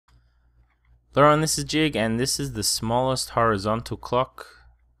Lauren, this is Jig, and this is the smallest horizontal clock.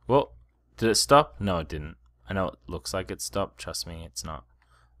 Well, did it stop? No, it didn't. I know it looks like it stopped. Trust me, it's not.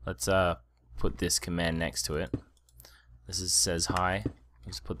 Let's put this command next to it. Says hi.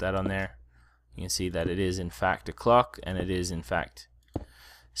 Just put that on there. You can see that it is in fact a clock, and it is in fact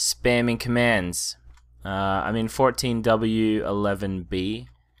spamming commands. I'm in 14W11B,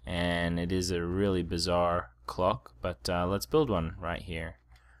 and it is a really bizarre clock, but let's build one right here.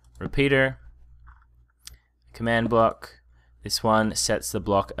 Repeater, command block. This one sets the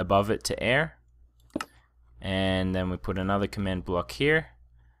block above it to air, and then we put another command block here,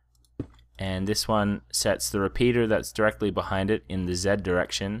 and this one sets the repeater that's directly behind it in the Z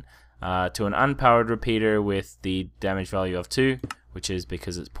direction to an unpowered repeater with the damage value of 2, which is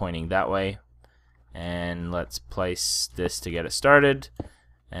because it's pointing that way. And let's place this to get it started,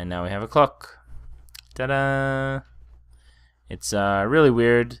 and now we have a clock. Ta-da! It's really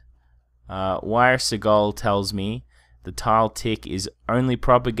weird. Wire Seagull tells me the tile tick is only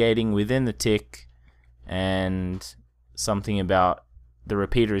propagating within the tick, and something about the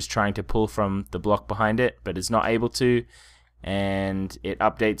repeater is trying to pull from the block behind it, but it's not able to, and it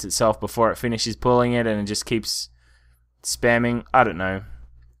updates itself before it finishes pulling it, and it just keeps spamming. I don't know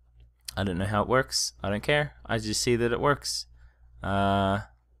how it works. I don't care. I just see that it works.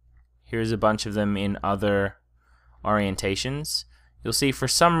 Here's a bunch of them in other orientations. You'll see for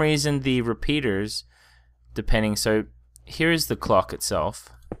some reason the repeaters, depending, so here's the clock itself,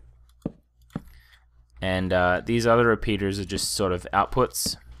 and these other repeaters are just sort of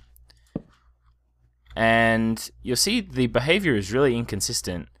outputs, and you'll see the behavior is really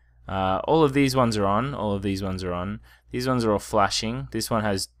inconsistent. All of these ones are on, all of these ones are on, these ones are all flashing, this one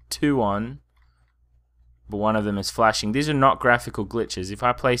has 2 on, but one of them is flashing. These are not graphical glitches. If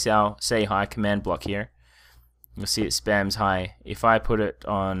I place our say hi command block here, you'll see it spams hi. If I put it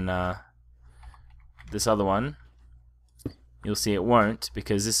on this other one, you'll see it won't,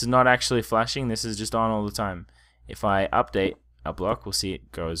 because this is not actually flashing, this is just on all the time. If I update a block, we'll see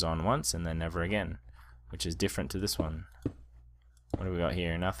it goes on once and then never again, which is different to this one. What do we got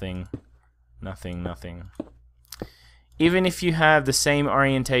here? Nothing, nothing, nothing. Even if you have the same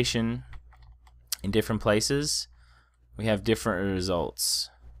orientation in different places, we have different results.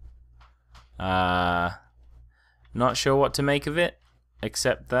 Not sure what to make of it,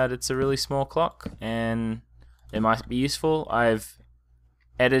 except that it's a really small clock and it might be useful. I've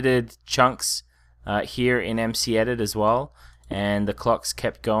edited chunks here in MC Edit as well, and the clocks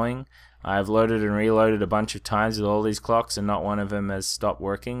kept going. I've loaded and reloaded a bunch of times with all these clocks, and not one of them has stopped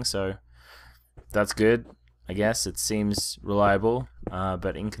working, so that's good, I guess. It seems reliable,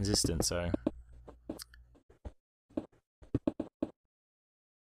 but inconsistent, so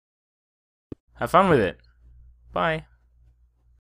have fun with it. Bye.